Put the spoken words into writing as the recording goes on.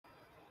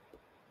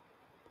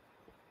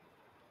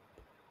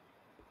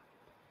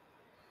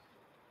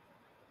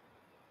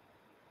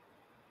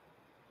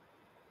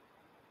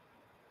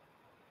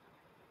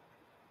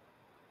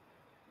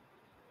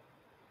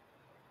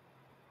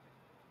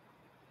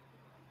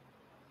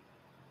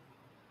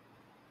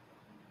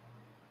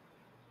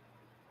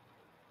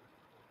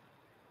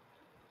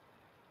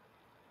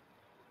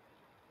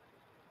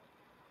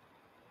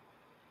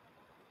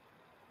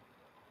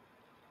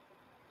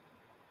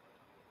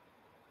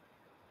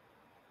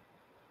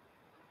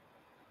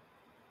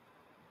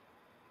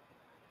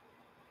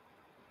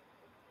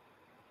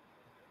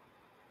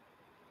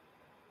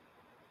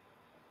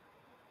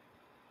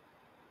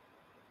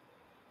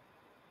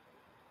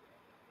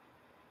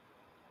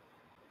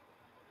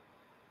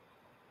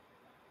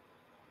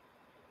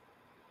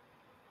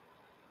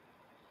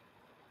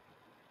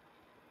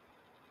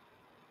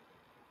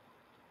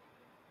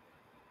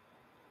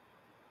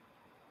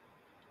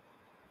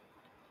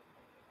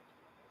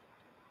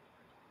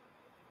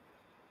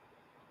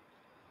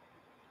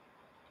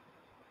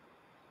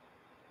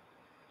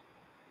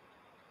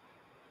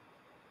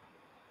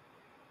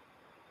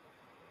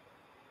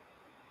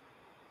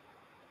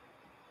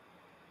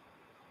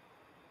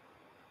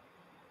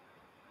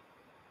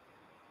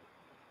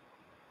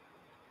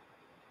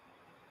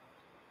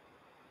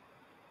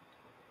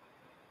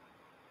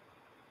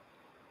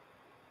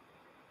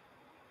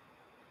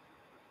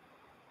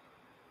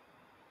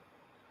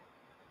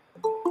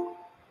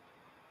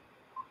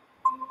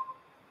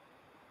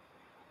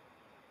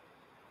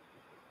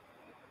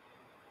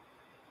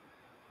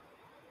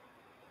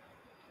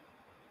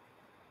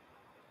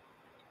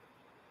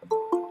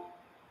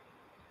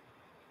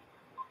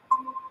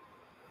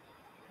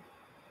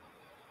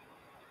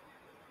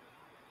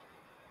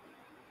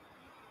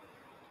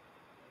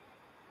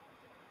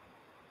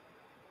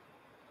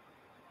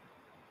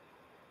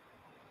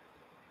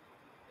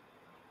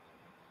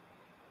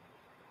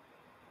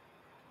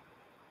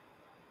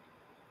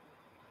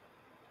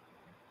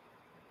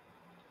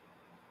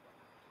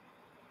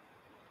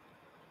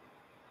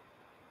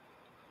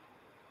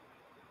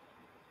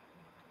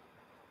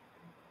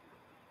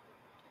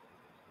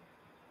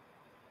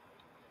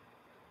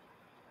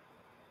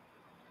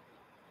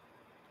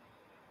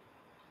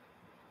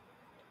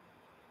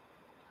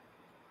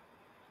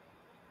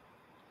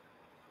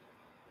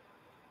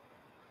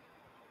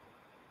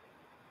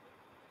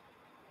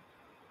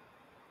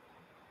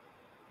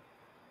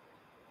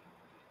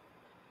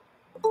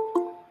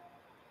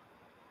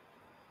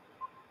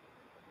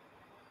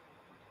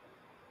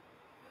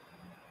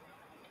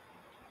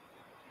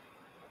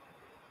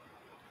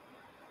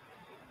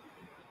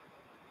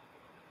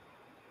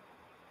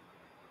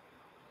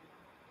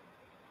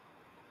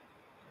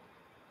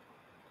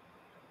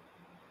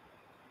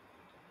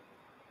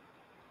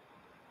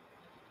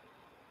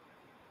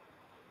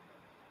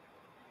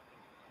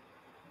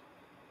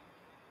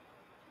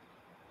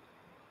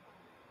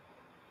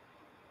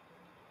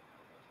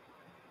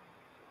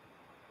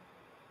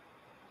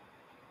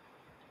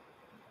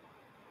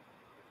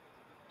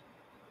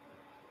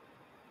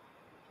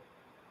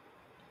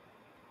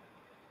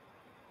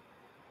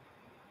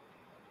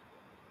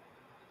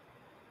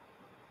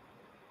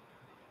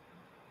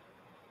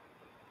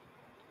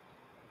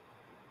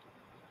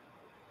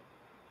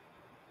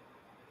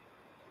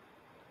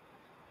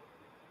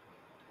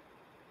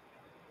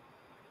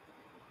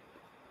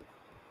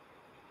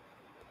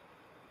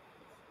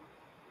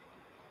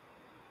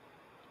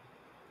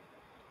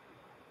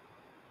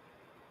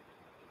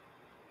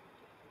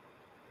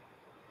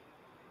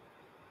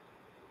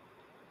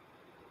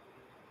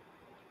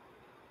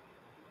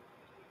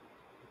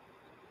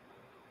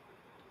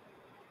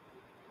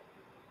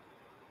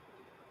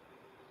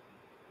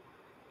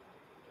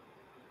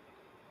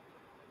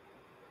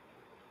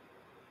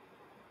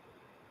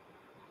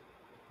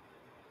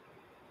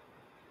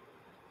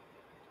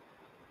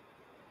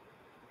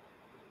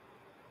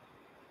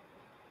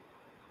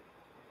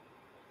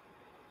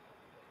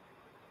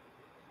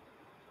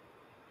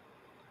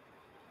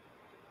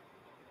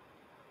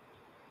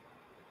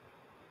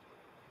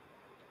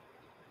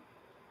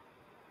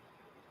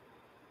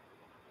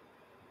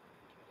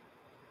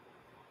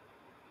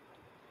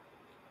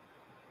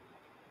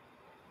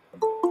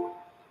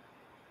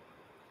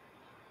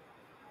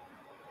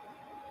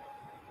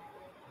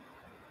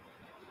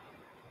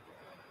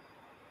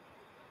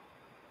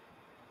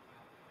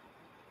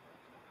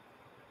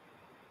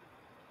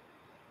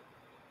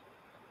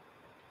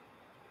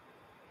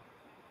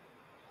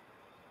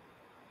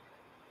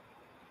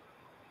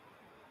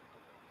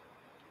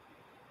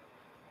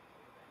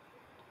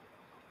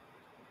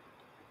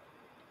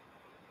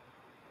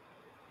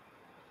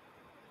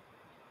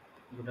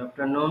Good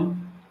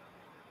afternoon.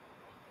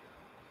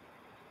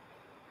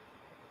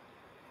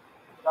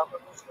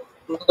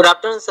 Good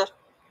afternoon, sir.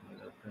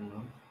 Good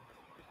afternoon.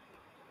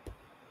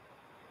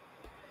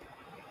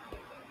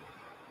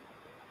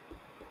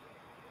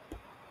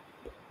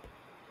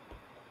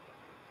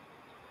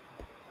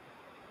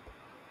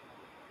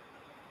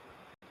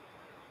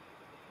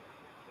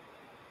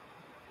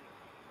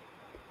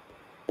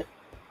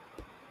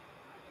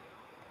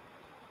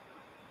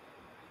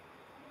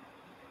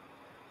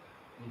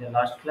 In the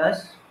last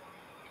class,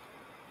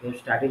 we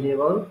studied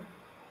about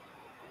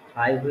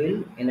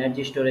high-wheel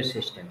energy storage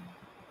system.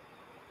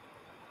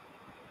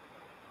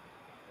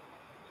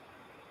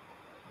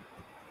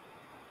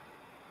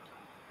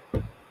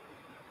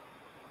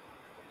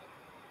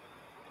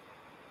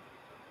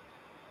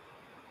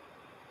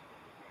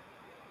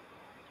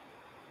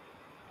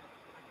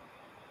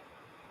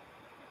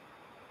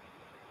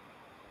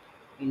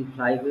 In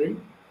flywheel,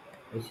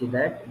 we see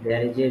that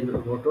there is a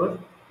rotor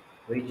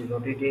which is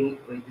rotating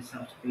with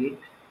some speed.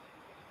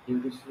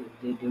 Due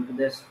to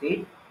the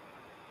speed,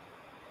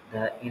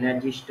 the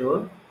energy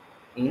stored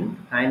in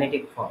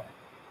kinetic form.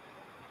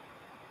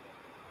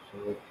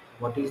 So,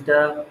 what is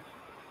the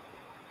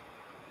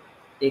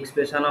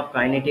expression of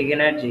kinetic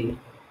energy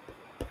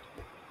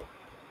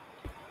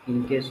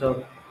in case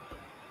of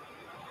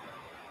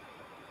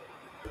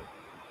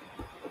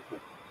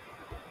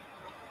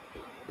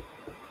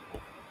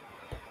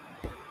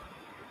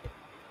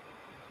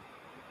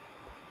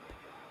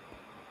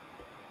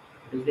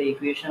what is the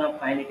equation of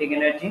kinetic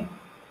energy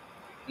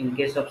in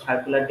case of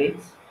circular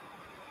disks?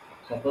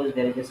 Suppose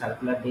there is a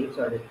circular disc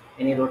or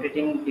any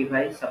rotating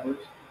device. Suppose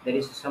there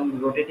is some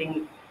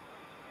rotating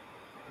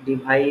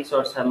device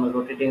or some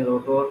rotating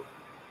rotor.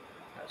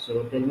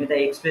 So tell me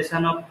the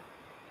expression of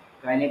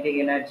kinetic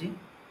energy.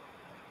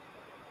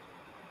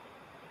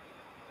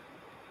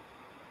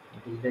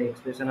 It is the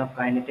expression of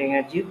kinetic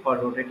energy for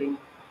rotating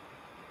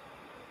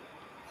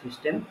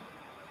system.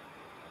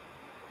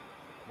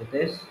 It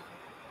is,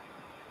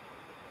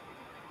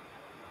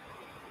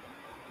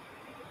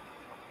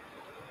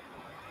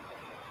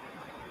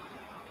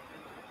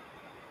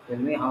 tell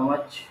me how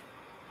much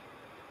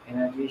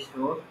energy is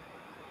stored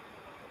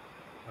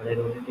for a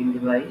rotating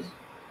device.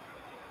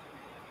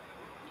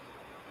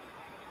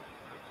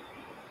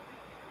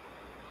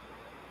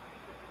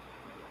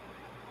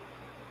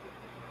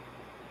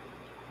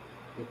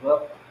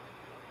 Deepak,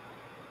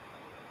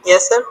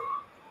 Yes, sir.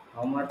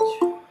 how much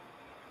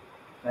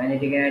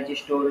kinetic energy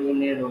stored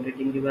in a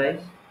rotating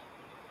device?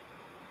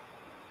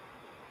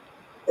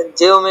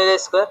 J omega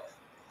square.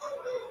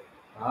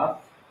 Half.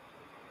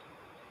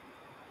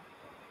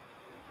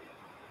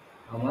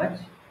 How much?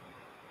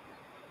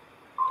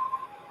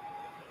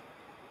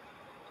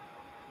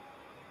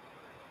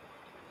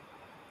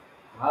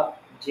 Half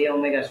j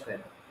omega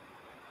square.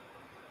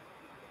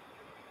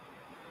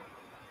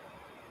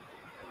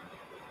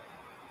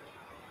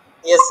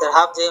 Yes, sir.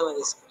 Half J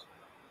omega square.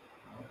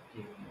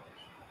 Okay.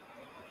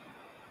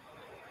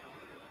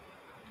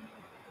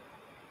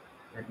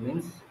 That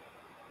means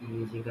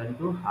E is equal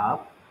to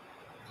half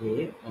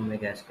j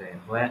omega square.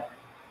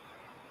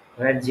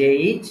 Where j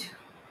is,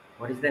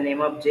 what is the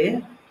name of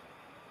j?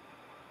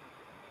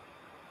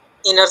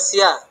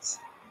 Inertia.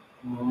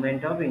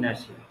 Moment of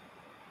inertia.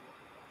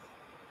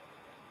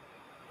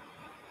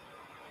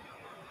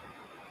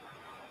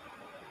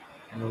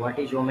 And what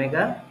is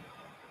omega?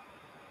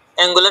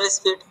 Angular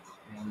speed.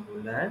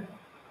 Angular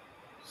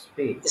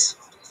speed. Is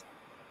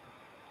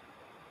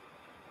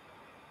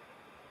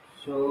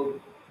So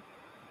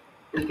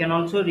we can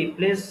also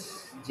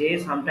replace j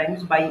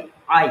sometimes by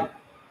I.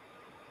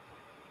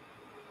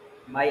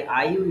 By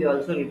I we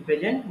also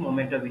represent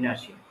moment of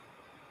inertia.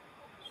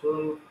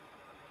 So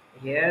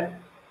here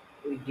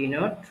we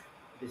denote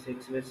this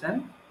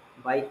expression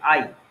by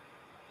I.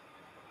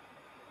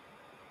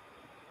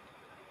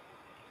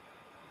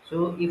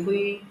 So if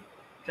we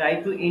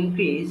try to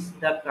increase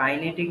the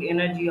kinetic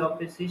energy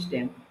of a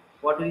system,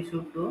 what we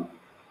should do?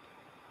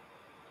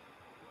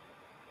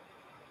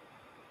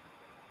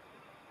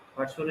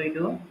 What should we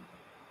do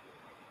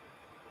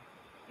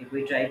if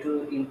we try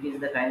to increase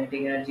the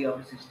kinetic energy of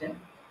a system?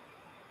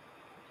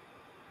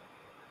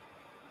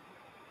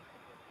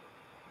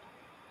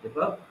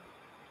 Deepak,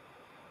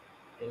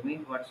 tell me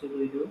what should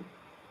we do?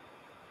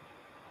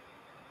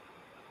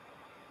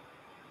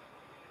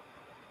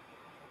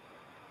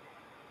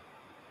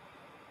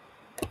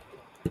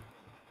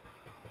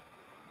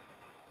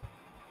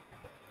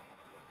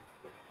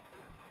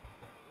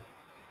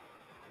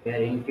 We are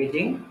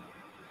increasing,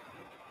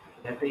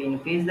 we have to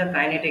increase the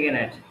kinetic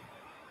energy.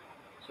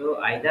 So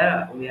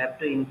either we have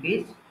to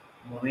increase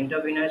moment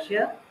of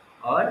inertia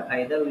or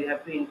either we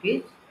have to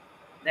increase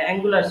the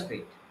angular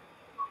speed.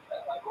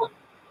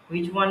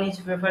 Which one is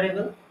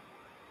preferable?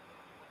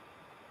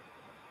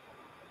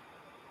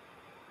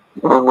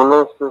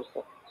 angular speed,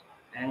 sir.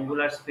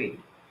 Angular speed.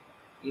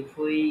 If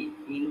we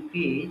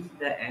increase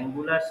the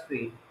angular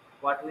speed,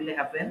 what will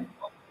happen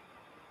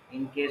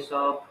in case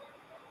of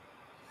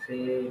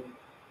say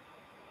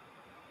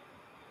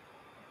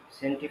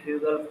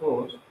centrifugal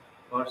force?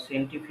 for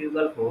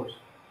centrifugal force,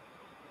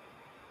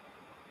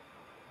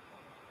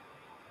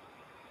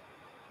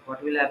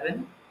 what will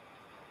happen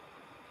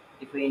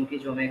if we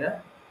increase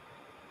omega?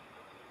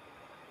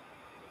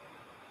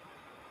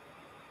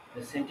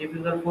 The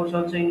centrifugal force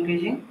also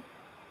increasing.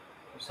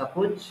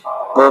 Suppose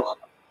Yes.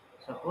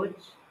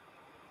 suppose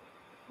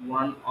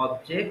one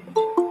object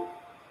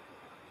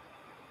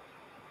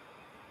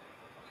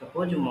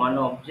suppose one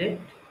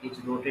object is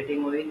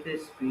rotating with a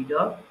speed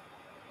of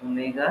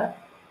omega.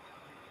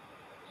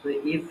 So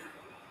if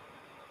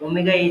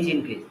omega is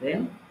increased,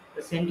 then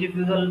the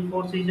centrifugal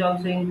force is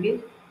also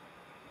increased.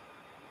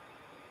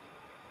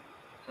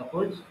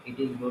 Suppose it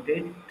is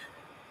rotating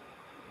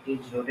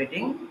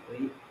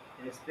with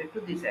respect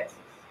to this axis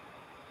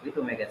with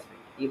omega speed.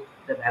 If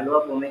the value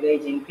of omega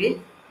is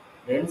increased,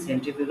 then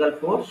centrifugal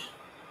force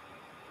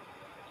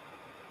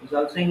is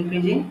also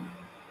increasing.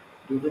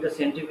 Due to the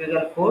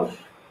centrifugal force,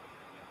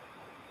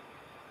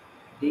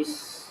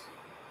 this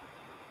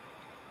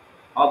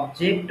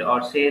object,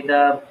 or say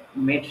the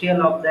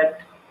material of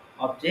that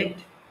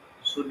object,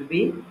 should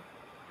be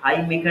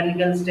high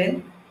mechanical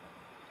strength.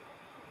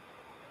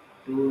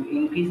 To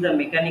increase the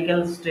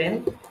mechanical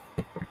strength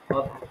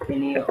of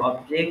any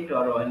object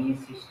or any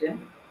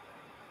system,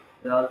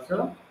 we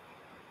also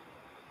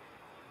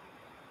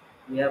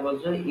we have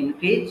also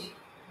increased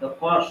the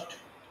cost.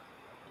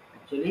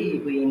 Actually,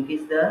 if we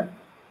increase the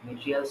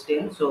material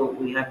strength, so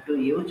we have to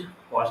use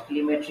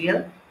costly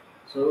material,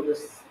 so the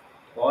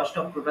cost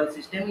of total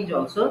system is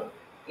also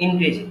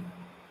increasing.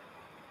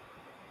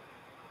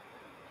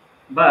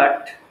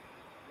 But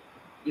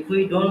if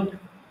we don't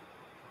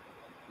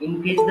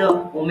increase the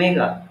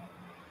omega,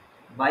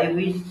 by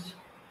which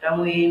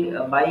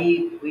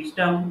by which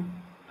term,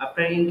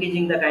 after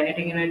increasing, the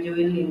kinetic energy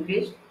will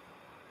increase?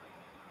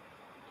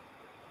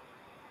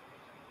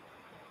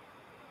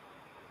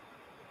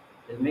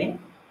 Tell me.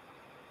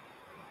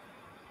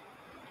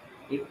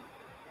 If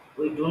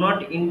we do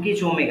not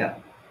increase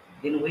omega,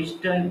 then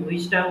which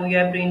term we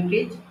have to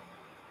increase?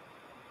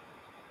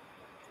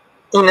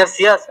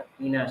 Inertia, sir.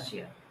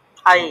 Inertia.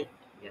 I.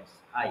 Yes,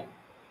 I.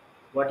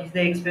 What is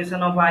the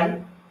expression of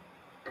I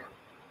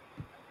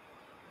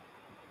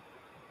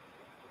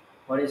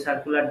for a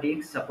circular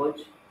disc?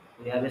 Suppose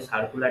we have a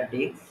circular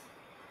disc.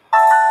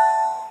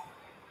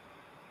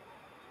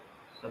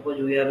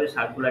 Suppose we have a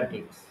circular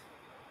disc.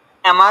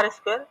 Mr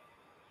square.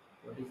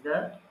 What is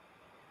the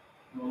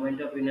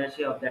moment of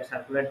inertia of that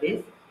circular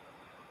disc?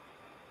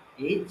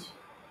 Is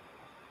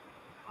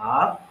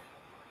half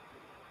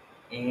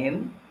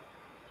m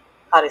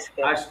R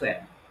square. r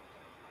square.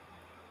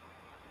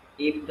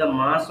 If the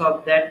mass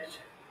of that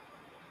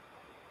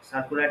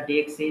circular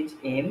disc is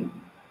m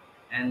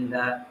and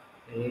the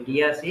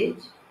radius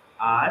is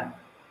r,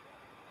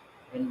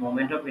 then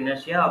moment of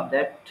inertia of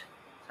that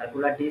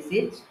circular disc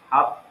is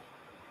half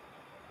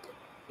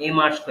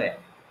mr square.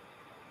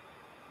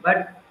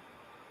 But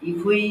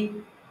if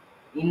we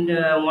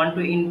want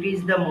to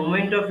increase the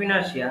moment of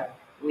inertia,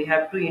 we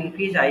have to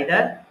increase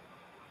either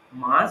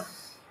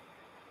mass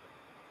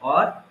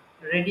or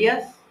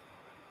radius.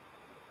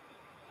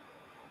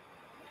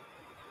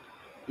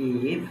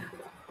 If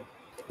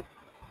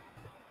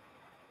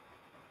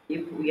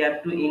we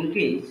have to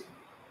increase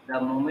the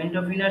moment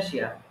of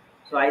inertia,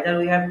 so either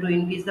we have to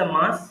increase the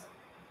mass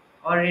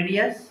or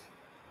radius.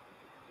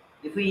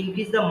 If we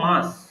increase the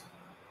mass,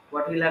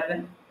 what will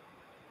happen?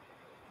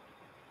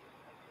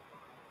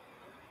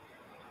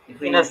 If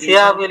we increase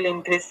Inertia the will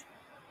increase.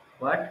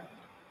 what?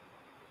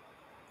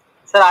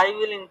 Sir, I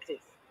will increase.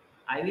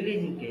 I will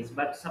is increase,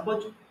 but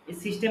suppose a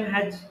system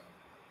has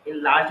a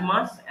large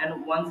mass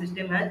and one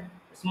system has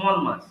a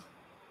small mass,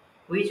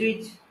 which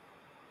is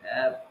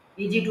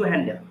easy to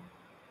handle,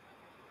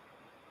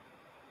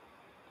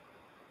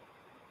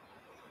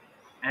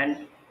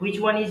 and which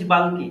one is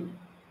bulky?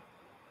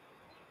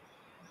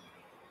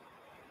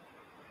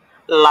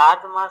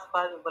 Large mass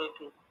for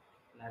bulky.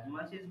 Large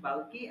mass is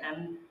bulky,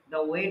 and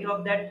the weight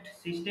of that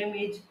system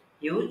is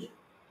huge.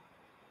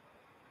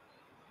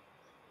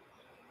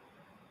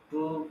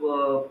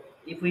 To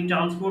if we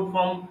transport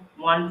from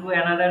one to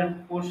another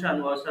portion,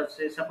 or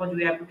suppose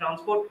we have to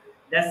transport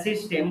that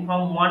system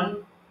from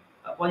one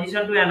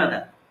position to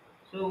another,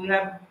 so we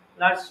have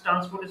large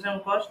transportation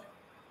cost.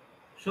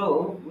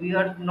 So we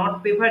are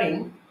not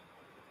preferring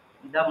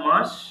the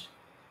mass,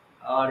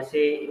 or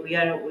say we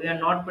are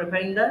not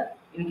preferring the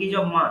increase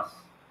of mass.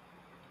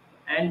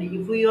 And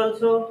if we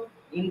also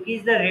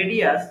increase the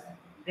radius,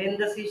 then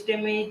the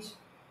system is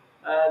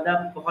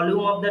the volume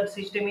of that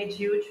system is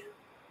huge,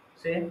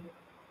 say,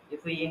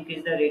 if we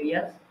increase the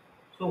radius.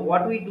 So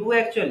what we do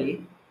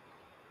actually,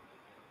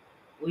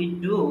 we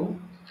do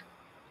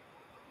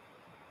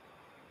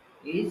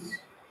is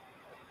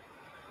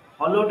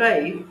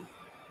holotype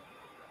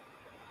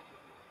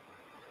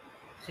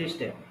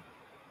system.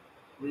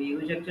 We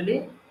use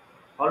actually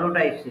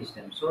holotype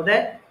system, so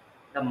that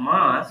the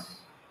mass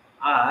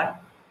are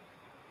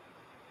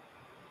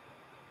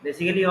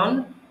basically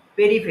on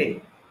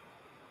periphery.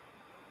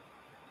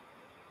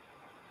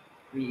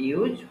 We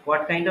use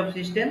what kind of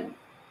system?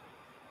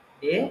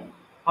 A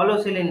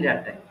hollow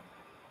cylinder type.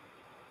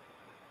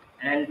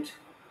 And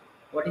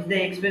what is the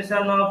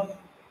expression of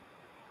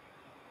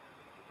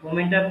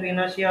moment of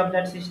inertia of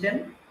that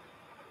system?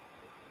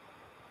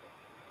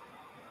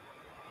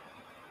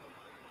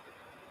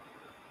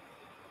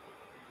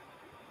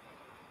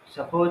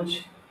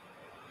 Suppose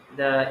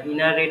the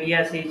inner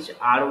radius is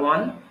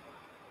r1.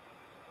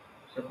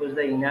 Suppose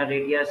the inner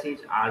radius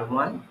is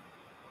r1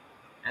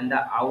 and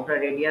the outer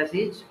radius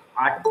is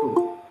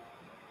r2.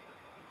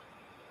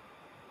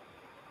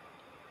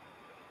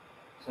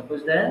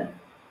 Suppose the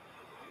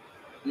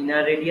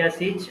inner radius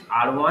is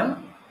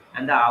r1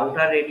 and the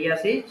outer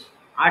radius is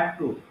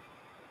r2.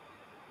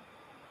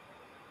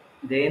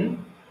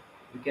 Then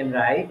we can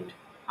write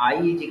I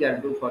is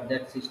equal to for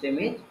that system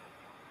is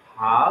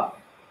half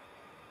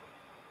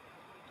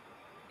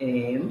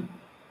m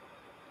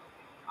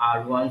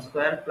r1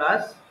 square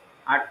plus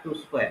r2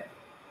 square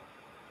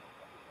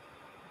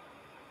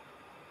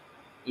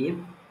if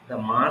the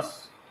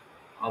mass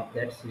of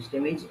that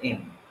system is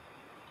m.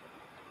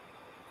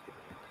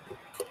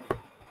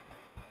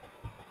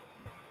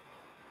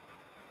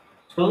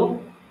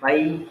 So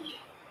by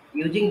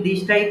using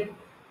this type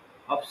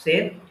of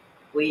shape,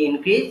 we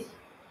increase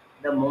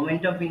the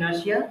moment of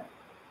inertia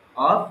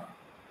of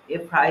a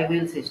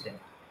flywheel system.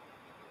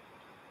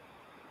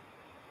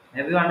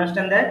 Have you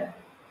understand that?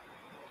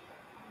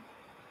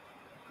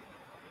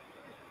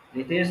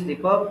 Ritesh,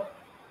 Deepak,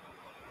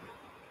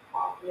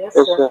 Yes,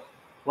 sir.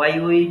 why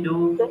we do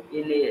Sir,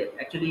 in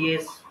actually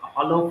is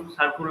hollow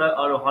circular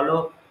or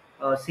hollow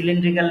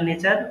cylindrical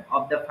nature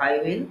of the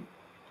flywheel,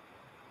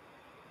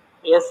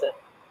 yes, sir.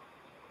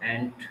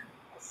 and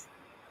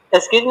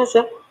Excuse me,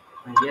 sir.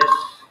 yes,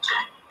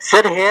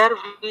 Sir, here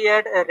we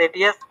add a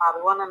radius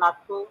R1 and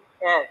R2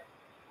 add.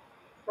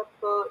 Sir,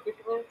 so it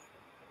means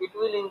it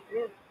will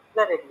increase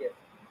the radius.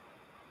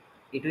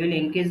 it will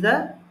increase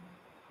the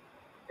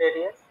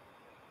Radius.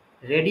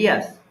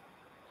 radius.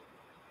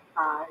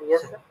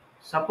 Yes, Sup- sir.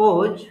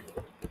 Suppose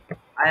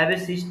I have a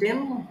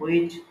system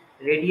which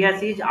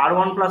radius is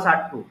r1 plus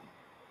r2.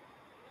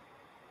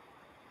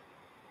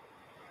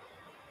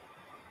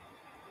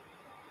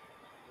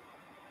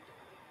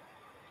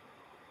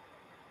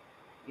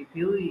 If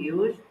you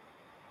use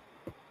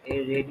a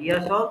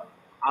radius of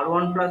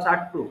r1 plus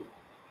r2,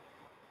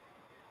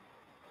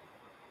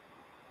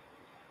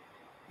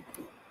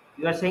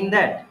 you are saying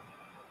that,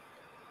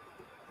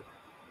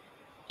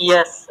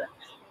 Yes, sir.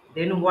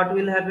 then what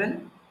will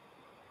happen?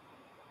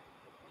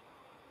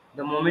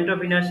 The moment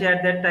of inertia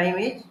at that time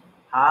is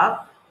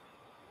half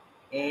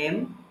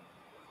m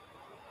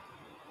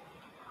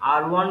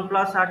r1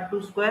 plus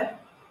r2 square,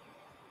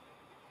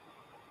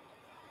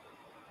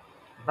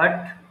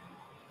 but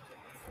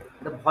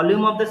the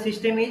volume of the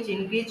system is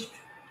increased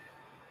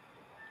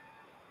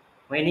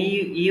when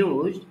you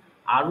used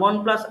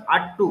r1 plus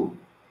r2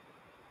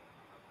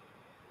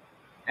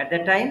 at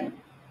that time.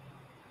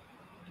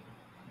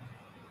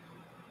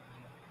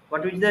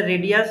 What is the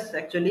radius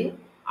actually?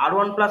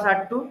 r1 plus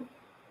r2.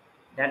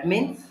 That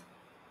means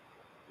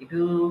if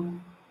you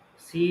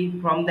see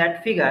from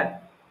that figure,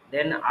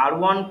 then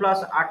r1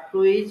 plus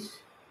r2 is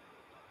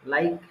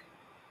like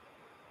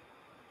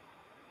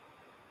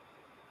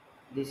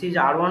this is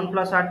r1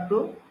 plus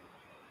r2.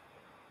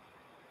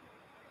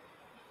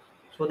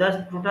 So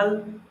the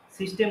total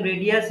system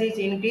radius is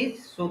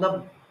increased, so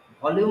the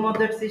volume of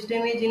that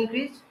system is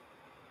increased.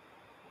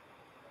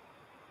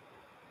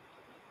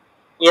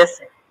 Yes,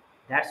 sir.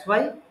 That's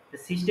why the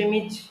system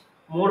is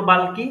more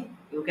bulky,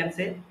 you can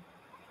say.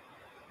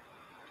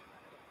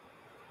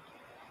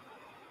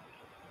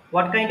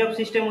 What kind of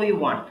system we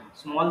want?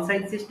 Small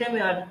size system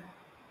or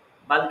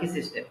bulky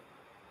system?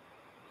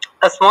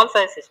 A small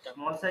size system.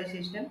 Small size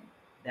system.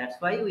 That's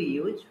why we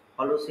use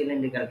hollow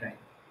cylindrical drive.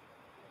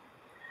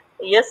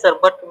 Yes, sir.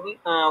 But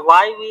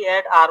why we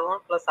add R1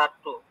 plus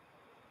R2?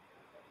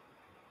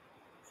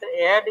 So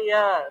add,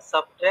 yeah,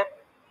 subtract.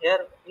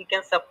 Here we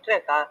can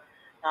subtract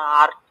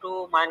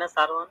R2 minus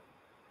R1.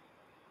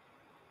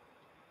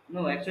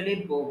 No,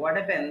 actually, what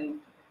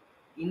happened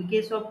in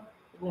case of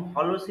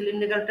hollow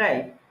cylindrical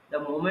type, the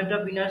moment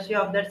of inertia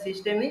of that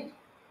system is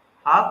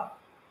half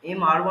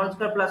m r1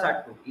 square plus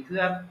r2. If you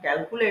have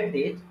calculate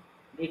this,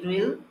 it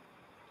will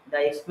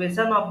the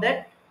expression of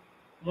that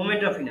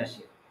moment of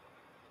inertia.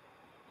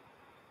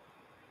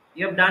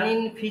 You have done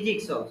in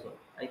physics also,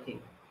 I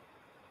think.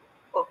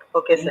 Okay,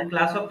 okay, sir. In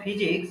class of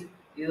physics,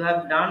 you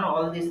have done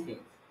all these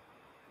things.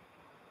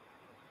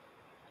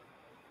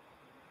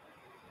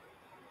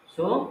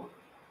 So,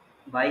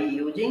 by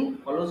using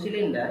hollow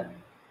cylinder,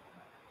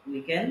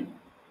 we can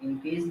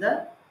increase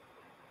the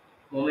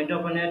moment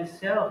of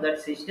inertia of that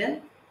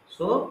system.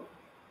 So,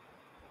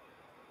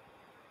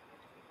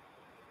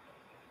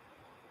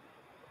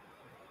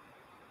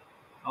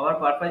 our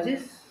purpose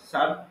is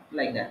served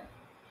like that.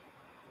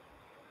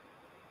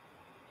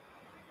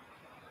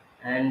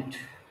 And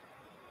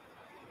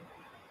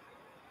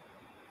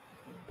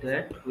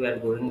that we are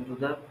going to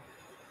the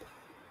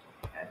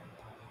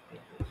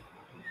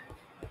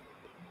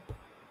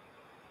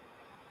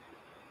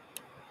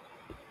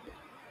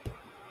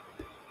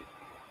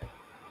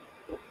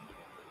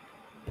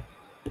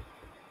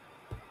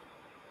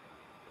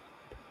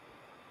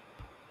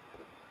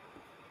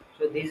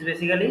this is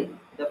basically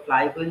the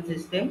flywheel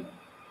system.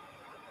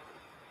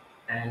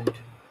 And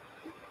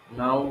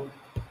now,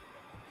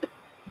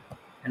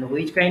 and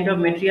which kind of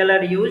material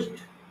are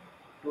used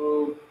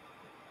to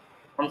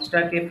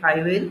construct a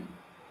flywheel?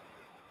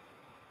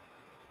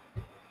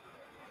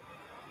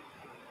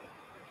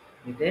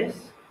 It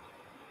is,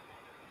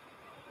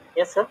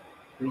 Yes, sir.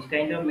 which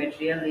kind of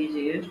material is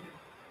used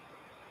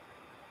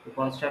to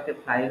construct a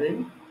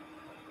flywheel?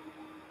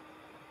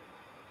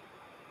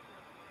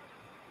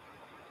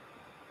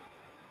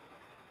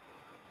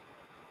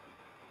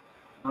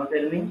 Now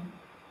tell me,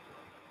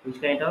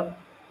 which kind of?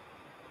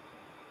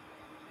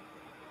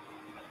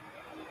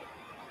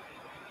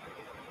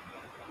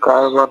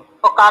 Carbon.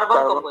 Oh, carbon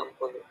Carbon composite.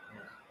 composite.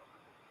 Yes.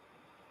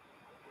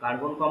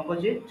 Carbon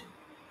composite.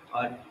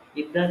 Or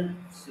if the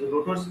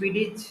rotor speed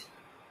is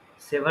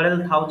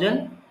several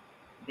thousand,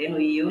 then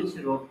we use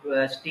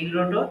steel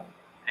rotor.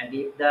 And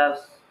if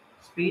the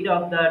speed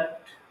of the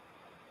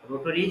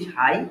rotor is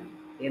high,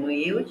 then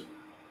we use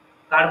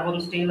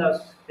carbon steel or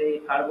say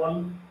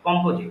carbon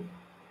composite.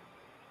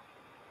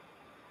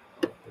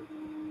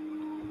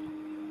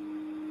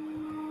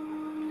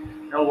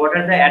 Now, what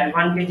are the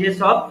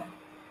advantages of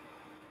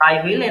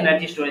flywheel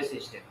energy storage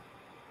system?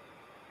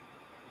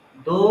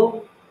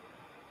 Though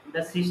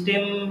the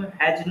system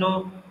has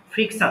no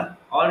friction,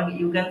 or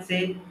you can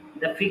say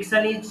the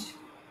friction is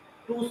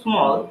too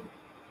small,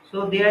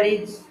 so there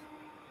is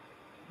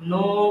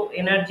no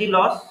energy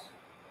loss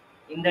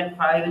in that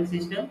flywheel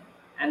system,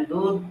 and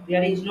though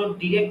there is no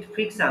direct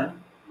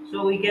friction,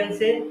 so we can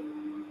say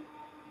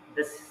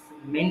the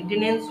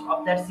maintenance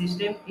of that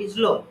system is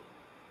low.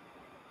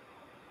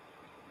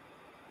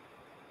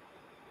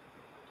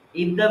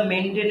 If the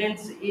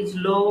maintenance is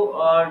low,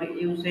 or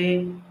you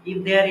say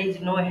if there is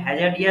no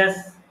hazardous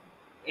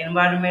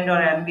environment or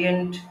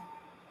ambient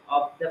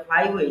of the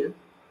flywheel,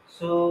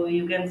 so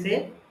you can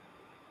say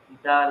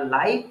the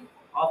life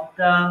of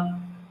the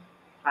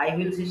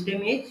flywheel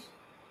system is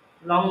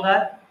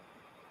longer.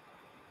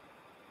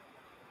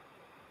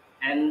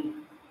 And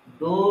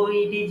though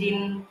it is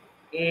in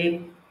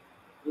a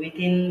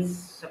within,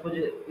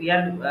 suppose we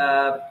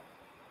are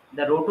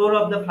the rotor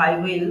of the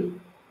flywheel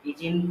is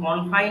in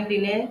confined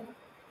in a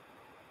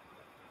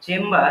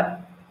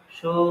chamber,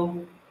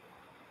 so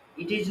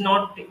it is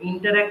not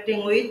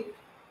interacting with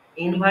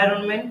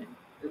environment,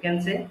 you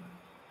can say.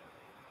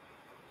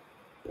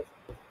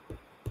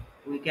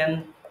 We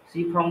can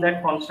see from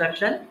that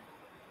construction,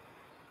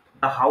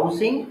 the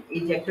housing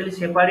is actually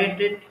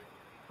separated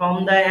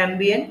from the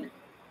ambient.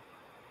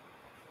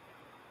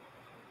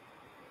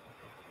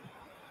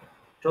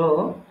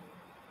 So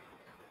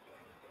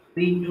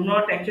we do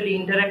not actually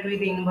interact with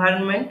the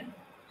environment,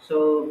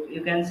 so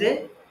you can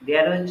say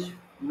there is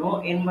no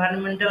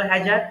environmental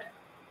hazard.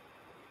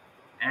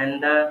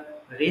 And the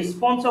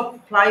response of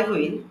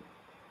flywheel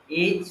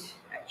is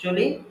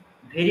actually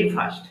very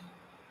fast.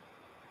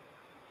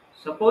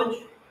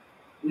 Suppose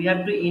we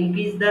have to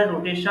increase the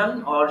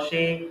rotation, or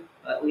say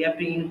we have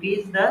to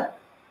increase the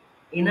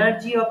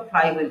energy of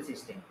flywheel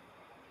system,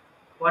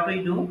 what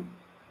we do,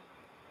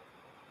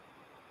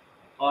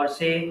 or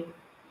say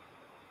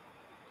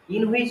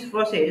in which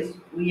process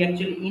we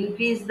actually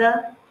increase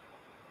the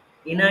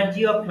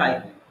energy of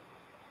flywheel.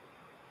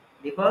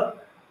 Therefore,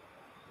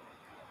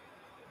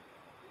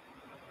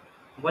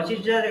 what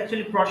is the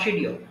actually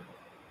procedure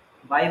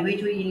by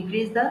which we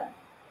increase the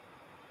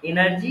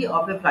energy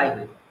of a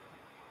flywheel?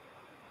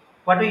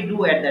 What we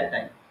do at that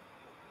time?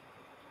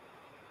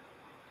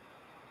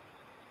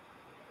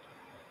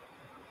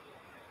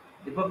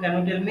 Therefore, can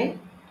you tell me?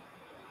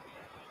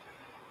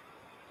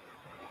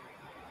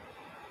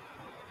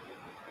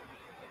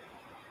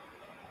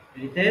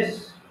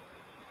 Ritesh,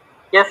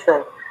 Yes,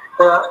 sir.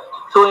 Uh,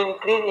 to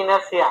increase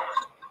inertia.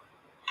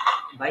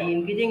 by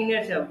increasing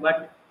inertia.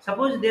 But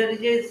suppose there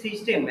is a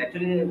system,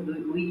 actually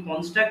we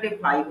construct a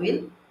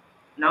flywheel.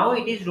 Now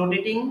it is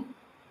rotating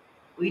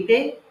with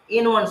a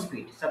n1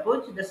 speed.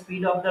 Suppose the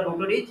speed of the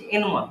rotor is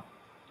n1.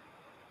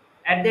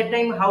 At that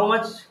time, how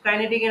much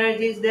kinetic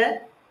energy is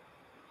there?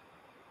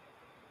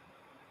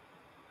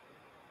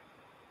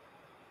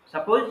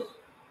 Suppose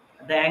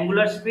the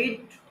angular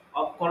speed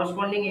of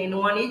corresponding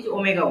n1 is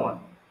omega 1.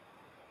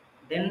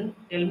 Then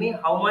tell me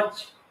how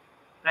much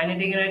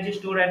kinetic energy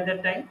stored at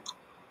that time?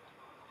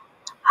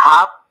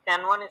 Half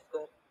n1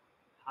 square.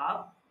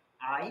 Half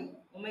I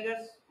omega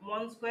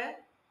 1 square.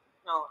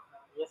 No.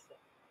 Yes, sir.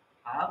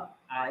 Half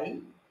I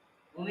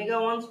omega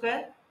 1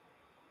 square.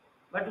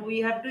 But we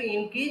have to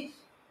increase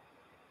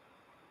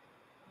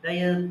the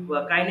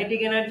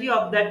kinetic energy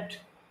of that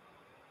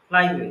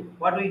flywheel.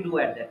 What we do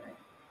at that time?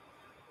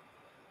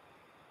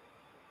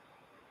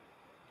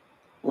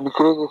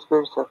 Increase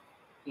speed, sir.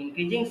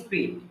 Increasing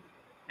speed.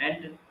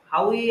 And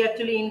how we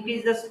actually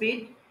increase the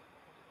speed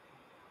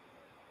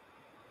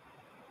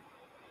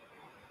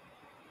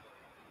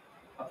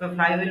of a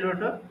flywheel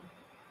rotor?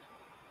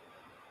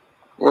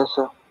 Yes,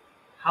 sir.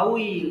 How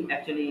we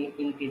actually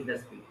increase the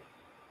speed?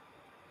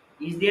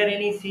 Is there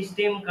any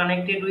system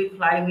connected with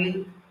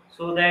flywheel,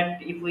 so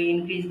that if we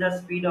increase the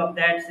speed of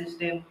that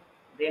system,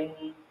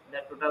 then the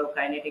total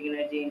kinetic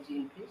energy is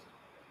increased.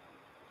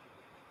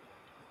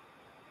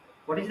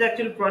 What is the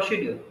actual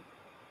procedure?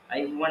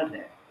 I want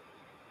that.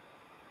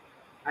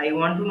 I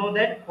want to know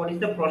that what is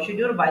the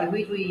procedure by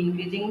which we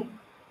increasing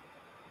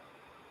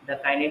the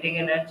kinetic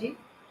energy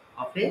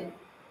of a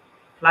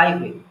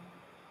flywheel.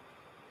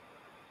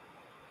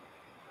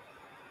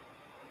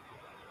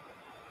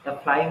 The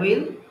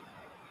flywheel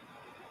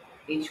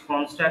is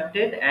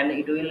constructed and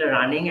it will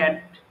running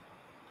at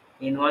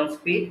in one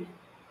speed.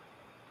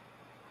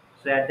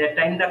 So at that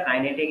time the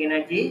kinetic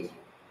energy is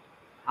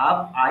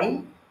half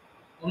I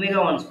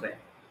omega 1 square.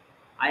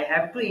 I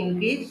have to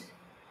increase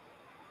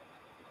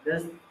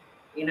the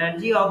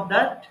energy of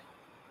that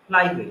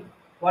flywheel.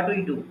 What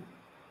we do,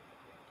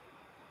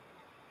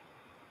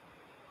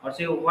 or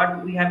say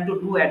what we have to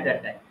do at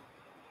that time,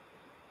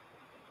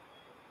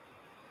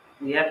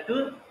 we have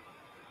to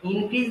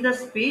increase the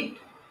speed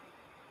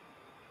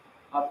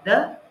of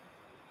the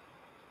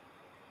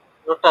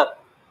rotor.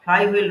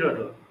 flywheel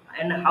rotor.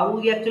 And how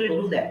we actually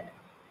Means do that?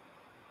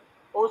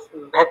 उस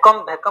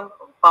vacuum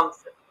pump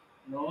से.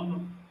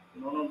 No,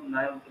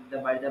 now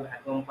by the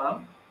vacuum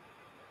pump.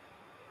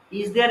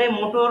 Is there a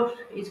motor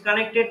is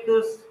connected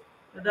to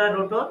the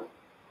rotor?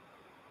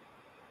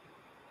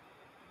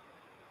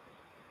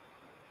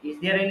 Is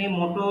there any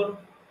motor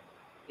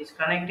is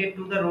connected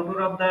to the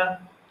rotor of the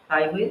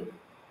flywheel?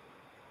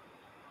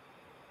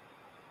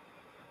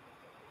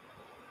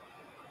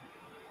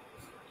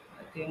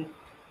 I think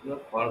you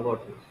have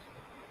forgot this.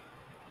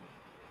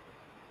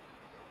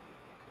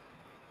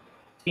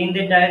 See in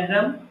the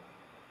diagram.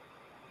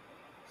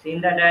 See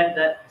in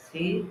the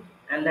see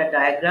and the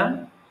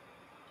diagram.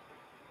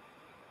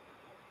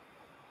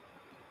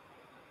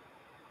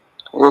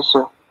 Yes,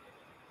 sir.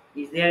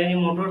 Is there any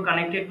motor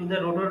connected to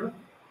the rotor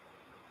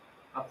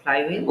of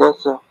flywheel? Yes,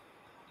 sir.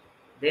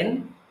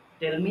 Then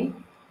tell me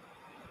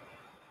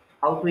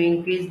how to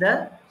increase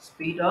the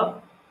speed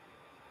of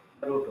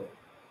the rotor.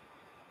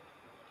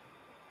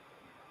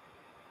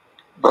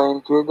 By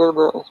increasing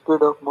the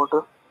speed of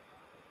motor.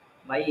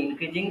 By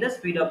increasing the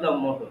speed of the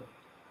motor.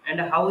 And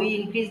how we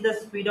increase the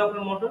speed of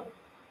a motor?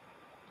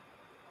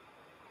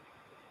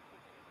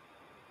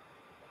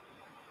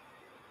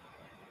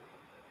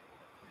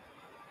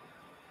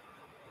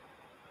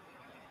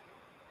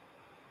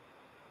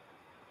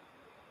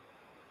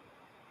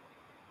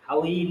 How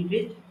we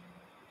increase?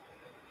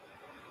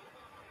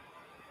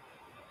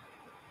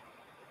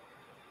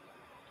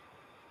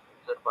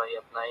 Sir, by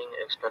applying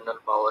external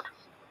power.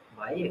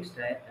 By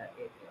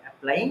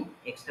applying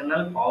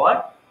external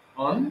power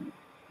on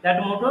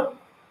that motor.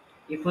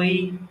 If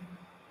we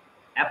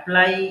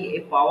apply a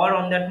power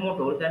on that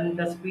motor, then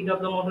the speed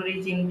of the motor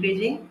is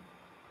increasing,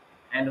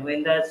 and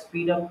when the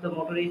speed of the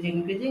motor is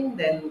increasing,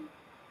 then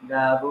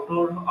the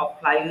rotor of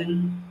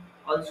flywheel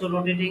also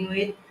rotating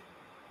with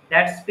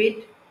that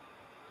speed.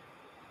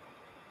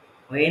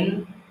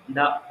 When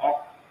the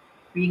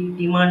peak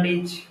demand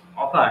is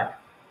occurred,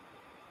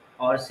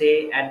 or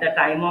say at the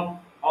time of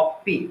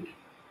off peak,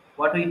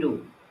 what we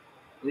do,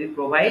 we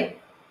provide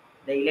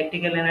the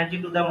electrical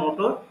energy to the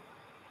motor,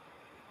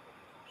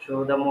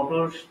 so the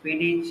motor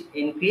speed is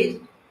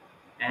increased,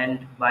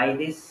 and by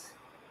this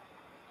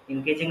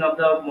increasing of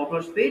the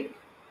motor speed,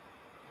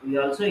 we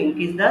also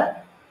increase the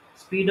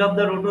speed of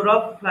the rotor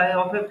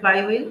of a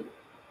flywheel.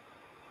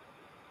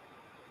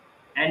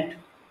 And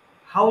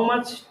how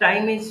much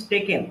time is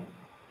taken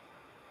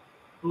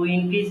to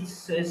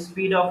increase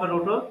speed of a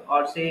rotor,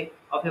 or say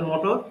of a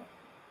motor?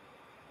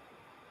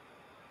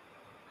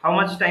 How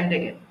much time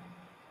taken?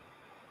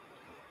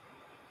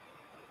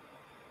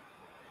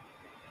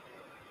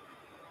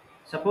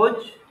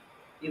 Suppose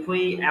if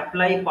we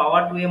apply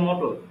power to a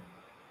motor,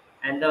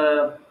 and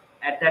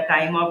at the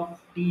time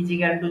of t is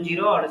equal to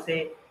 0, or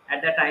say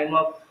at the time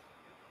of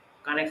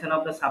connection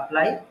of the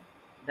supply,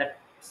 the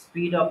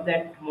speed of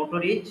that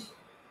motor is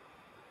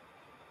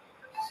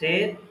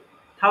say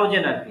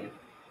 1000 rpm.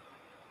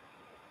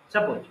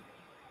 Suppose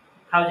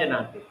 1000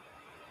 rpm,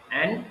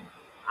 and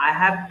I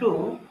have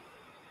to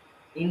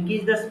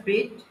increase the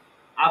speed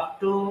up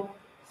to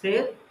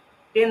say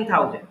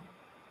 10,000.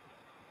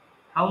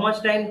 How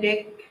much time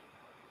take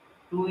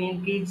to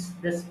increase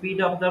the speed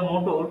of the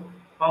motor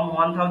from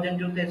 1000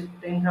 to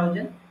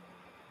 10,000?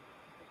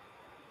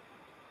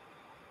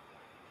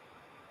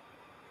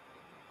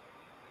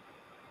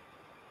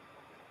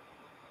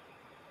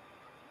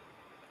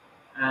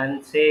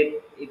 And say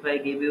if I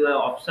give you an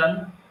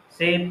option,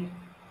 say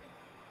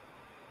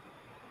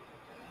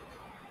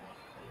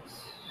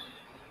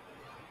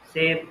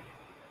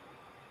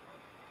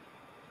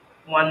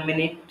 1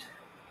 minute,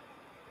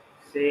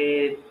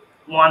 say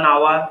 1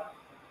 hour,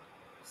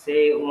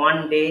 say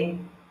 1 day,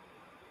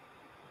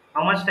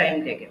 how much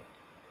time taken?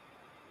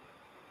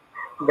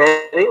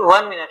 Very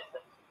 1 minute, sir.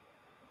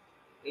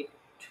 It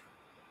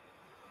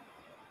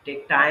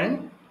take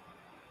time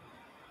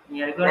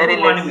near equal Very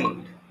to less. 1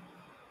 minute.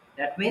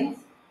 That means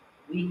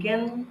we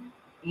can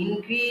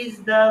increase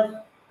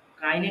the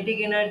kinetic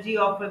energy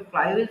of a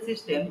flywheel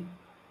system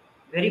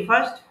very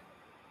fast.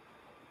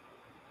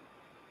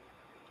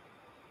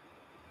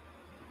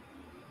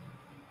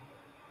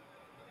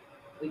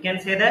 We can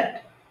say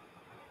that.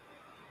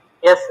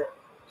 Yes, sir.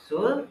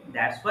 So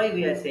that's why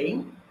we are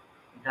saying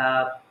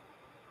the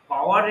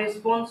power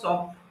response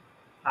of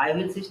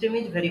flywheel system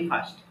is very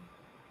fast.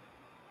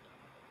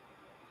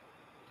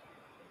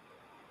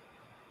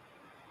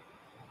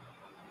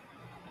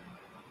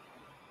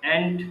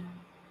 And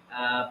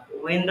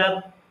when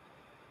the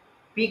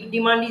peak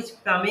demand is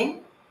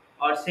coming,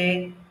 or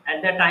say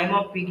at the time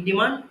of peak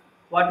demand,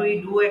 what we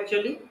do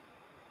actually?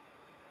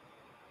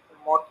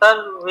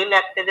 Motor will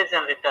act as a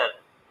generator.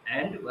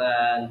 And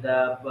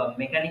the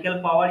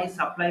mechanical power is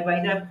supplied by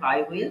the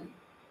flywheel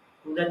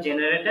to the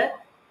generator,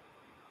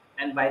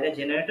 and by the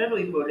generator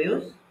we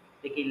produce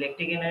the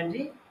electric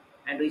energy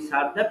and we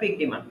serve the peak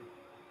demand.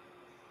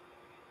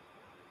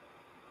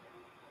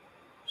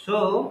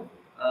 So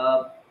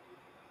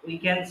we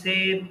can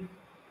say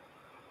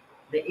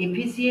the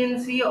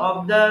efficiency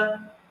of the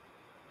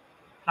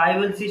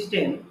flywheel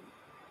system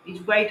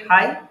is quite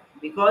high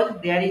because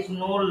there is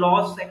no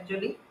loss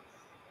actually,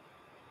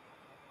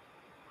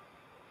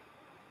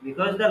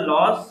 because the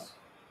loss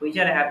which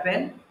are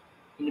happen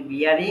in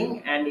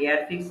bearing and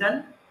air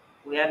friction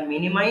we are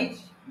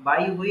minimized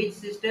by which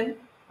system,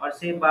 or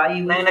say by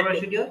which Magnetic,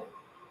 procedure?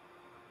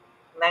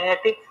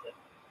 magnetic.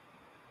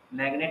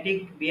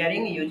 Magnetic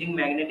bearing, using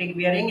magnetic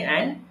bearing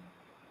and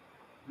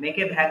make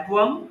a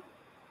vacuum.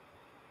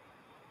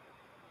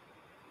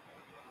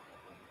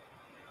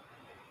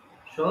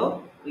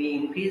 So we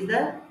increase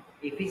the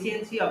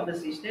efficiency of the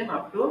system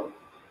up to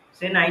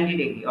say 90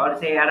 degree, or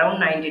say around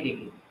 90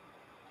 degree,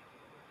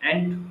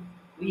 and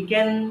we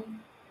can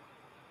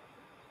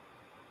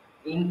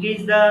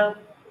increase the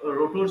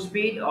rotor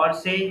speed, or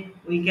say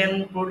we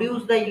can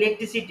produce the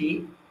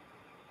electricity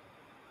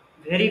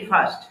very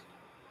fast.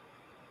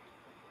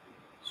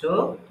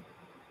 So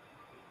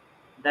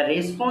the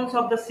response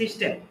of the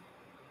system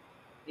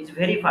is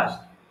very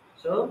fast.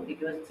 So you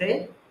can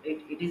say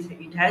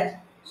it has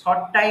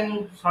short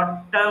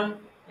term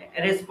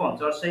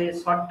response, or say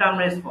short term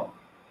response.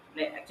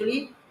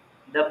 Actually,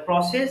 the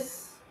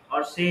process,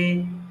 or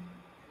say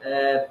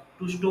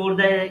to store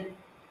the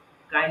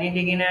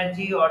kinetic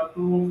energy or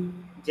to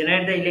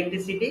generate the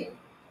electricity,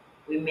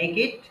 we make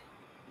it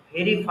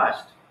very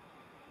fast,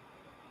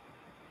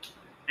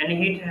 and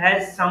it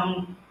has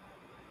some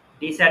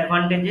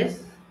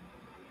disadvantages.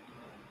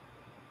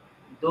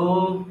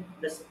 Though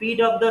the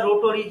speed of the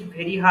rotor is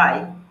very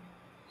high,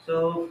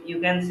 so you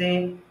can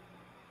say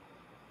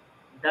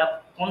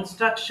the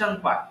construction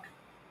part.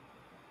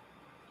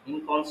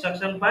 In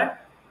construction part,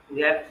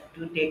 we have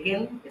to take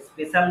in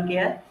special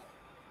care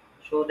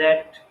so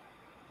that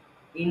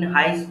in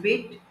high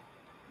speed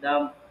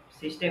the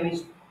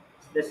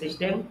the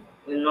system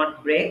will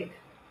not break.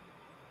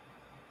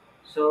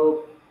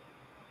 So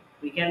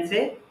we can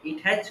say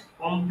it has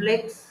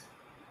complex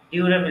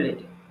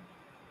durability.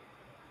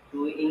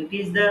 To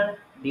increase the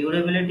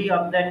durability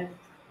of that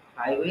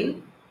flywheel,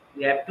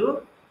 we have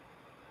to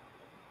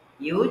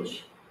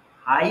use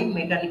high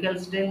mechanical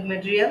strength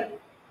material.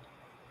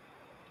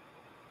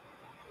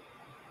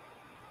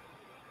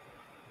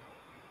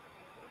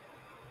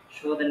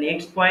 So the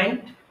next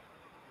point,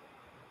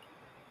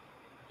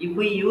 if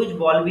we use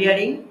ball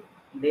bearing,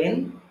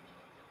 then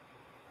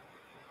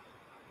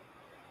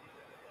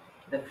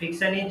the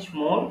friction is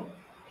more,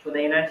 so the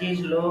energy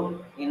is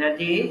low,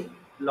 energy is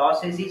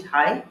losses is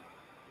high.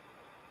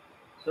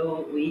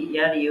 So we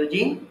are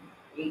using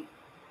a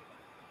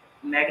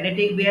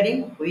magnetic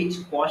bearing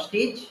which cost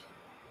is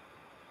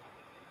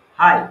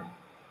high.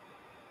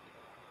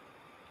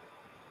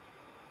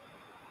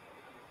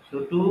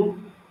 So to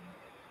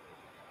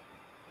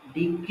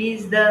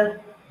decrease the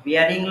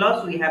bearing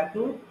loss, we have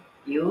to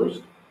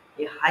use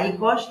a high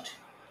cost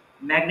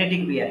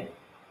magnetic bearing.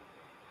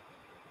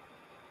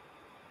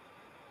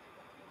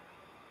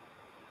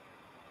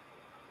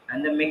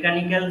 And the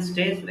mechanical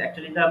stress,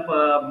 actually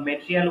the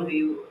material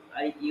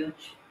I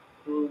use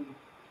to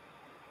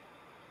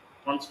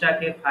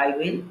construct a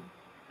flywheel,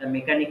 the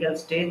mechanical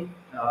state,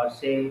 or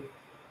say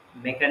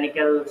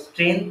mechanical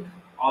strength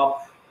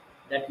of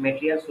that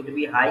material should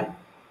be high,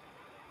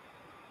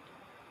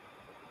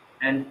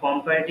 and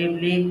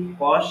comparatively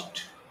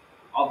cost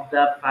of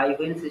the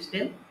flywheel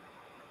system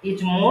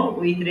is more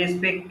with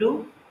respect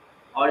to,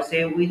 or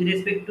say with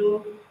respect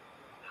to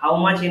how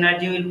much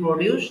energy will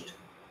produced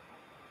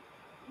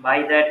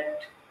by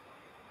that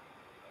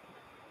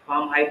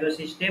pump hydro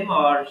system,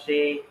 or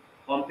say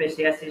compressed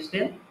air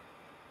system.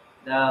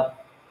 The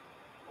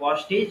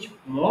cost is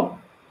more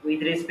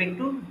with respect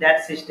to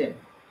that system.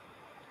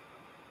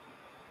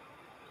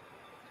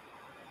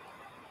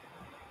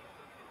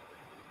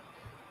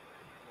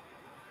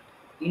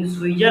 In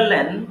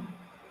Switzerland,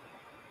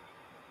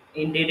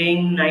 in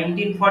during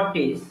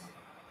 1940s,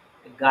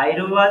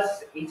 gyro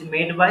is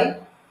made by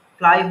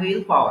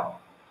flywheel power.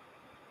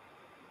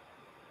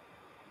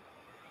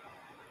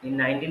 In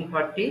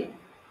 1940,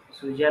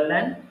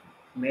 Switzerland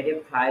made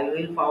a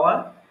flywheel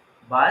power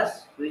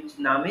bus which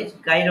name is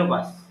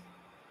gyro,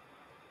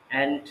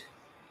 and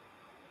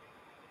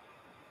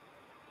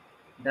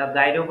the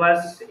gyro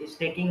is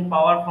taking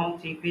power from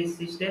three-phase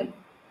system,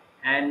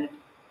 and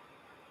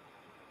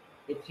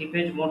A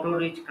three-phase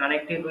motor is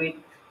connected with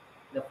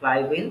the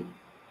flywheel.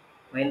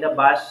 When the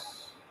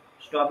bus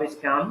stop is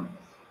come,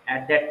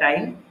 at that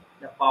time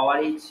the power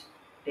is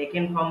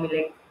taken from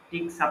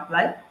electric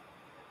supply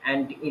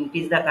and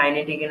increase the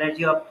kinetic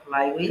energy of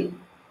flywheel,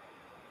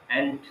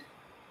 and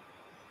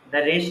the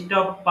rest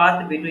of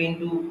path between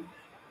two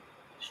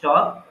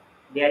stop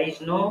there is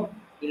no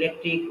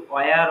electric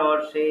wire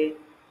or say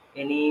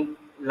any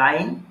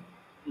line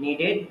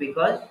needed,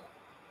 because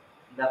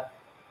the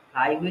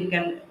flywheel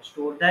can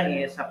store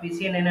the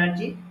sufficient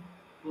energy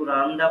to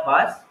run the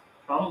bus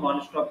from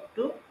one stop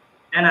to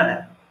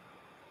another.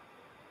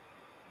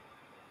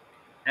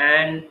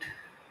 And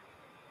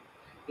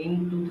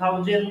in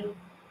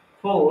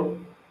 2004,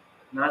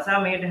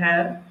 NASA made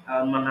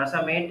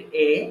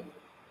a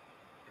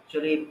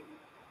actually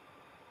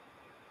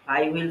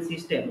flywheel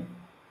system,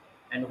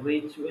 and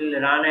which will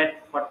run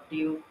at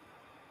 41k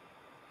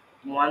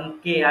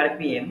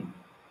rpm.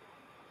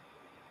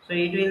 So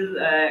it will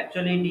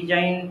actually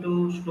designed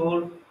to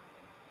store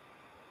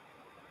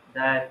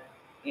that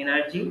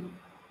energy.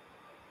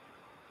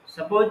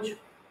 Suppose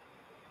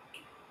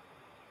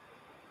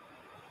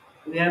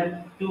we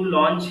have to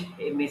launch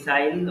a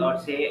missile, or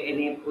say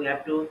any we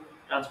have to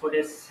transport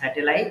a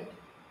satellite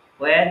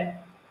where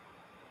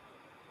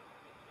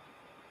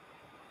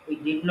we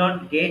did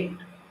not get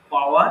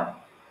power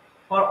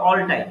for all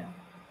time.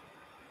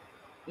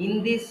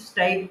 In this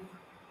type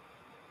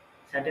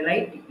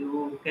satellite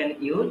you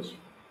can use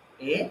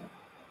a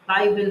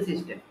flywheel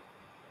system,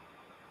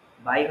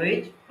 by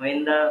which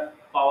when the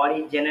power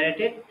is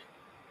generated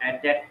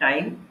at that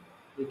time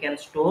we can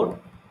store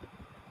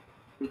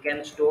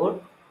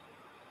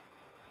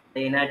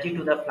the energy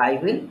to the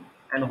flywheel,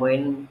 and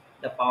when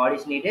the power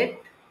is needed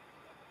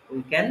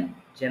we can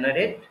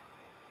generate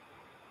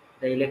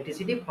the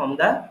electricity from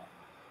the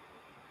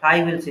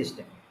flywheel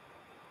system.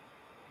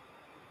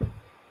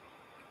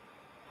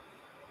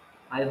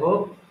 I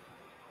hope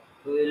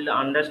you will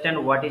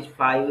understand what is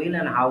flywheel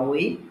and how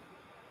we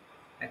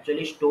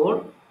actually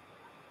store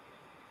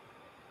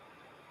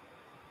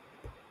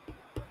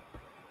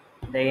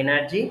the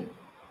energy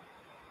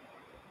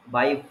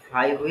by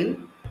flywheel.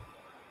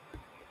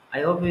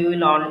 I hope you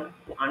will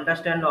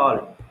understand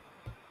all.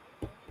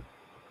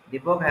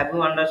 Deepak, have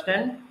you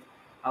understand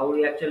how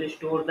we actually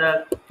store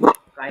the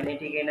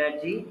kinetic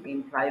energy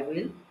in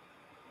flywheel?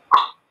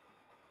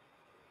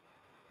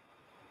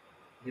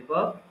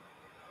 Deepak,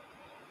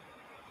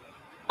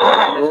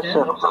 Yes,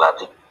 sir.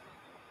 understand?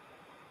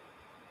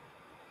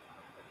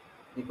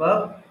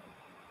 Deepak,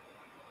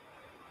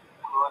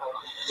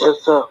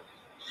 Yes, sir.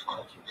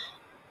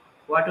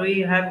 what we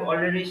have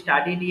already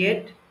studied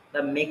yet,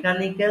 the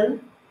mechanical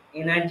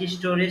energy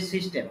storage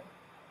system.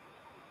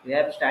 We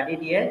have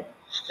studied yet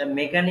the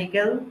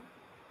mechanical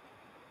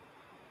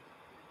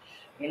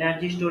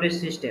energy storage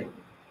system.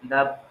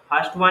 The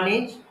first one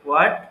is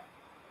what?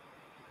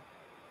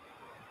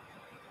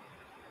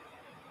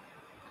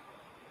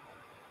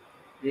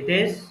 It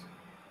is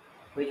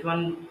which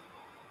one?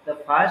 The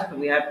first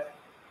we have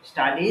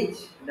studied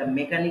the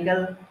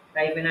mechanical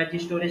type energy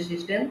storage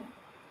system.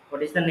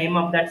 What is the name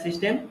of that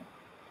system?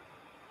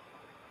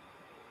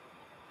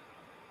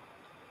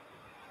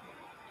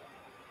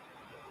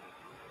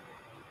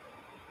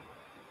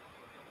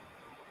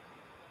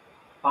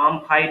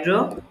 Pump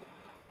hydro.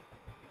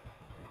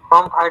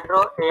 Pump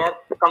hydro air,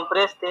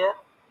 compressed air,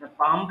 The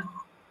pump.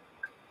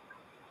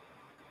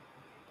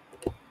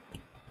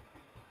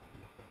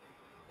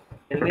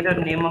 Tell me the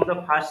name of the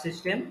first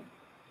system.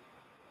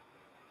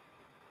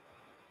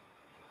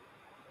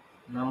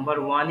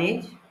 Number one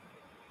is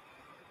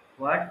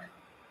what?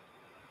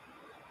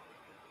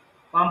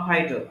 Pump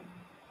hydro.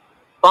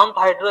 pump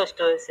hydro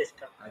storage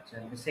system,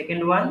 Acha. The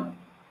second one.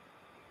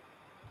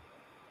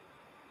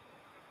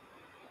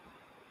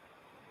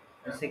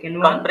 The second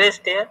one.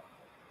 compressed air,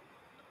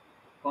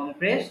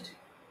 Compressed.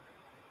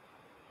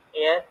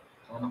 air,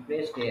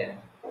 Compressed air.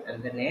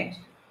 And the next.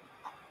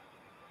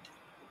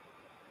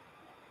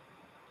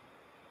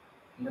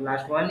 And the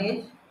last one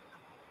is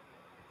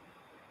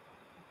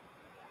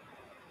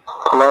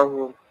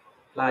Flywheel.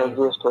 flywheel.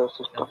 Energy storage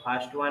The system.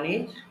 first one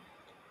is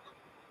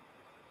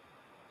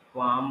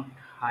pumped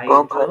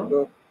Pump hydro.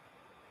 hydro.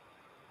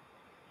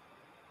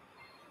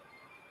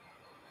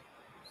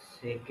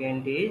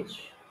 Second is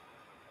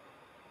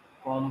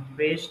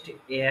compressed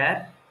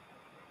air.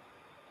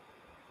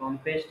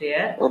 Compressed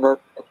air Ener-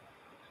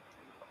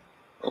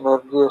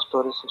 Energy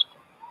storage system.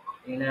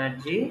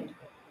 energy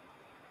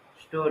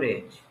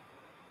storage.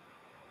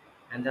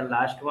 And the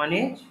last one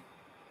is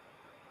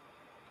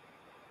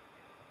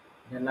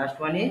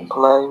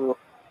Flywheel.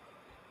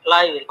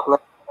 flywheel, Flywheel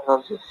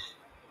energy.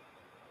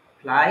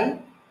 fly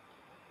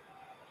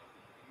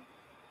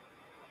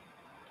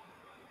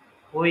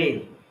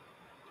wheel.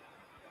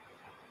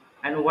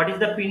 And what is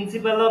the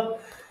principle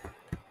of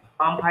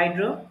pump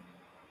hydro?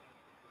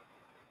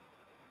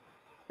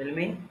 Tell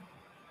me.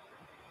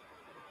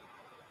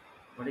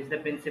 What is the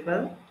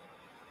principle?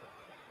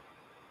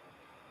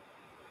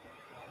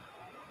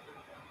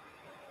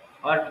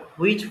 Or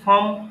which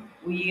form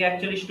we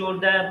actually store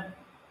the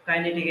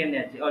kinetic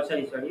energy, or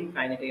sorry,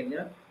 kinetic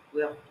energy.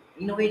 We have,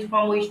 in which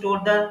form we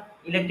store the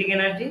electric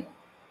energy?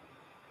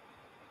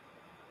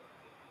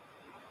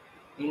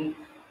 In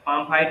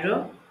pump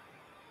hydro,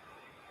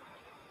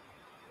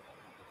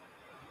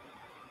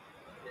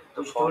 In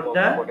the we form store of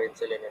the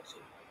potential energy.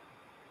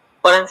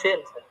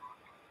 Potential, sir.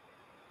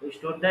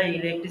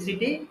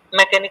 electricity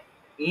Mechanic,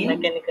 in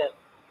mechanical.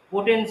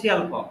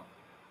 potential form,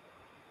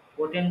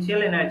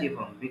 potential energy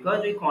form,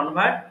 because we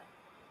convert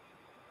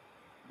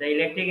the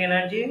electric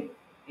energy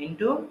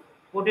into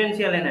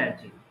potential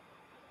energy.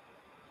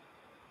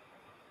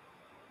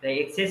 The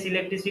excess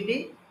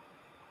electricity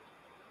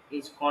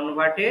is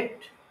converted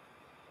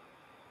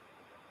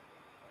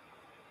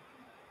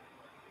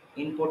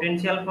in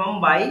potential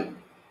form by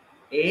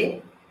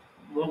a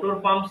motor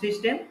pump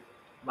system,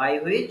 by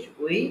which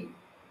we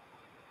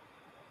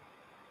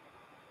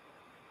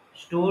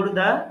store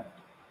the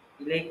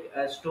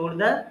store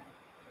the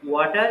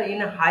water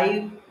in a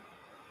high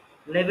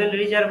level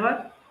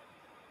reservoir.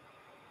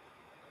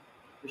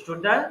 We store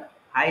the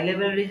high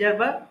level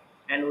reservoir,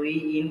 and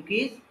we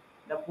increase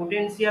the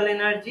potential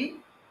energy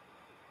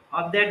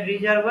of that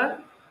reservoir,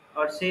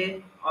 or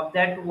say of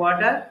that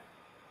water.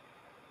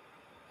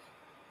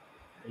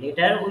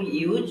 Later we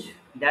use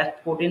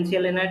that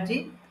potential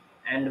energy,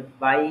 and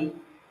by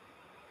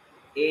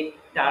a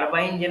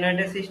turbine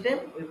generator system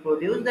we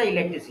produce the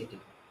electricity.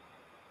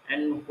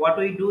 And what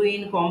we do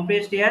in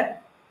compressed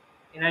air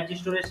energy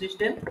storage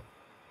system,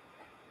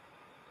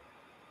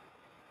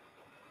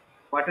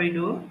 what we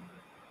do,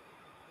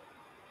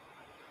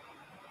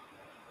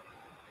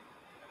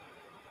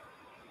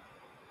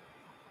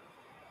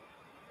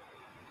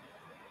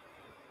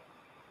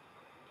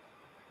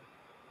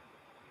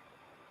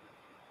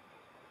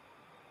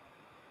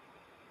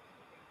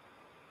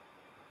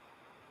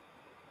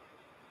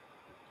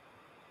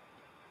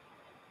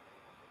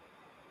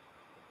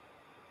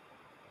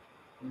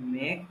 we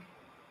make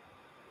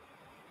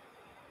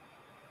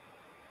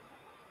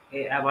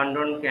a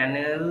abandoned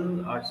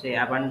canal, or say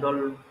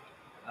abandoned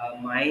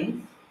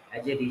mines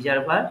as a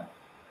reservoir.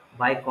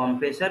 By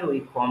compressor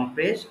we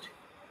compressed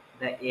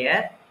the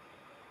air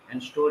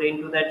and store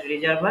into that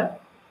reservoir,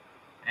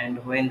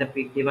 and when the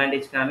peak demand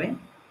is coming,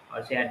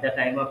 or say at the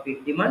time of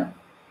peak demand,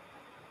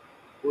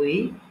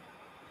 we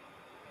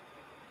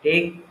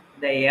take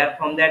the air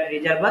from that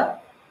reservoir,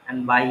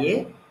 and by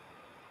a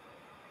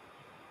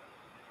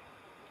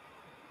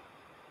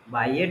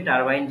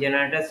turbine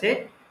generator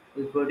set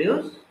we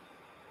produce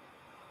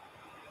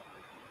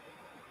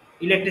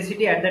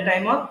electricity at the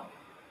time of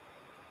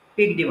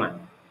peak demand.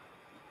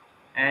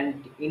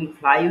 And in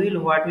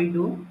flywheel what we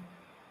do,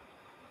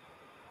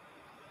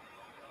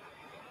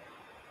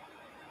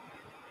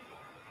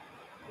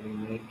 we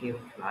make a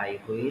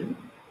flywheel,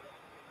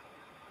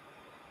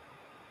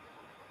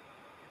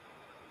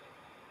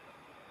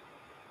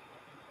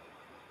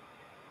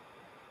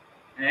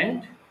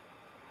 and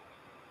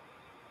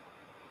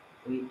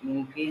we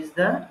increase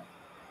the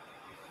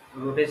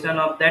rotation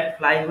of that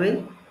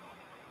flywheel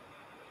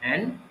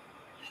and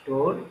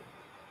store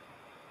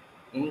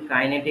in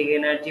kinetic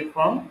energy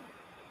form,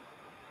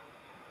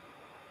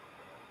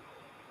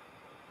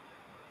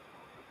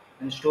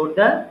 and store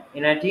the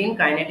energy in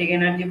kinetic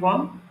energy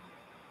form.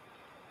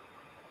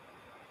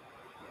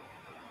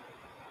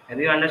 Have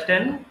you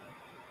understand,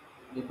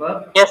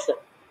 Deepak? Yes, sir.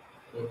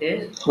 It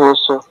is. Yes,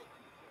 sir.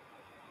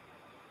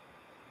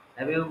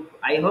 Have you?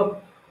 I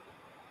hope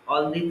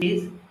all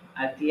these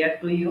are clear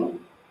to you,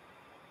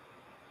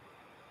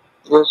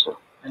 Yes, sir.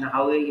 and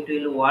how it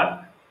will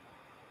work.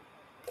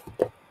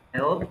 I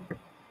hope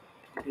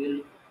it will.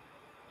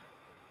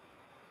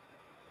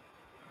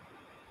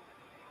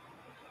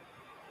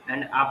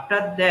 And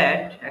after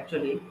that,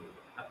 actually,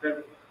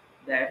 after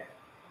that,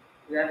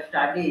 we have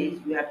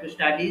to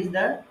study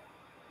the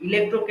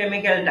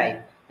electrochemical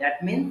type.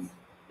 That means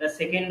the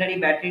secondary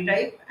battery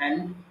type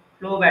and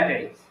flow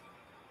batteries.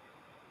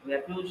 We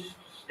have to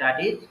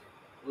study.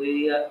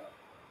 We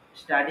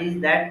studies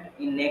that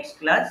in next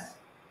class,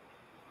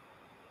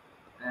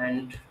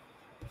 and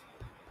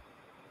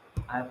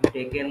I have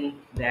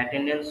taken the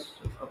attendance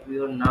of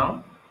you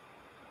now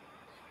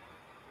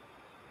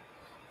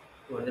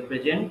for the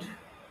present.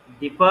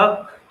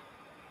 Deepak,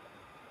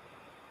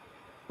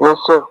 Yes,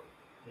 sir.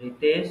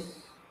 Ritesh,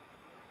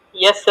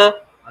 Yes,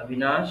 sir.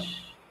 Avinash,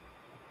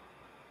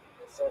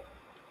 Yes, sir.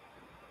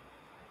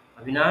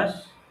 Avinash,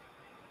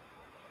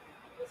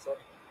 Yes, sir.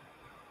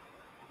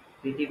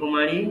 Priti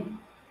Kumari,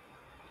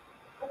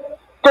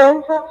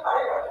 Yes, sir.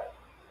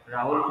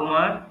 Rahul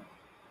Kumar,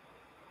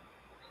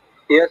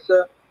 Yes,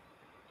 sir.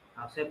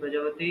 Akshay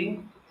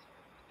Prajapati,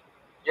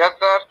 Yes,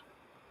 sir.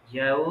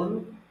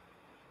 Jaul.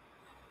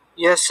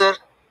 Yes, sir.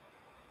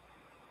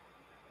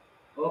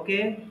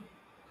 Okay,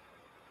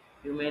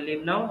 you may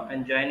leave now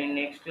and join in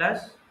next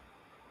class.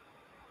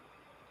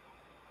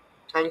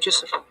 Thank you,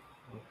 sir.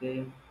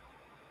 Okay.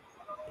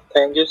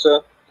 Thank you,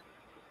 sir.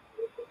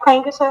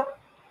 Thank you, sir.